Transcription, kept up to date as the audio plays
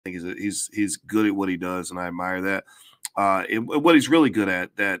think he's good at what he does, and I admire that. And what he's really good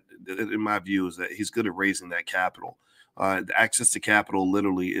at, that in my view, is that he's good at raising that capital. The access to capital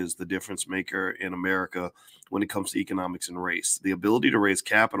literally is the difference maker in America when it comes to economics and race. The ability to raise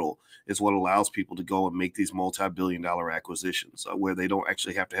capital is what allows people to go and make these multi-billion-dollar acquisitions where they don't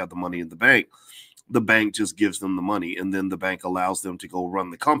actually have to have the money in the bank. The bank just gives them the money, and then the bank allows them to go run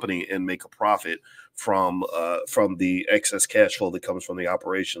the company and make a profit from the excess cash flow that comes from the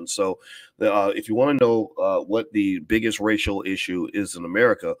operation. So, if you want to know what the biggest racial issue is in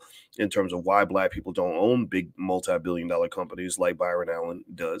America in terms of why Black people don't own big multi-billion-dollar companies like Byron Allen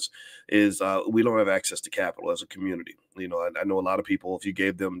does, is we don't have access to capital as a community. I know a lot of people. If you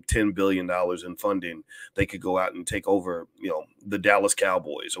gave them $10 billion in funding, they could go out and take over, the Dallas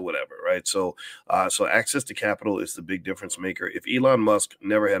Cowboys or whatever, right? So access to capital is the big difference maker. If Elon Musk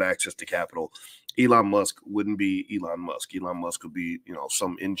never had access to capital, Elon Musk wouldn't be Elon Musk. Elon Musk would be,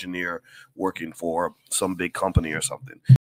 some engineer working for some big company or something.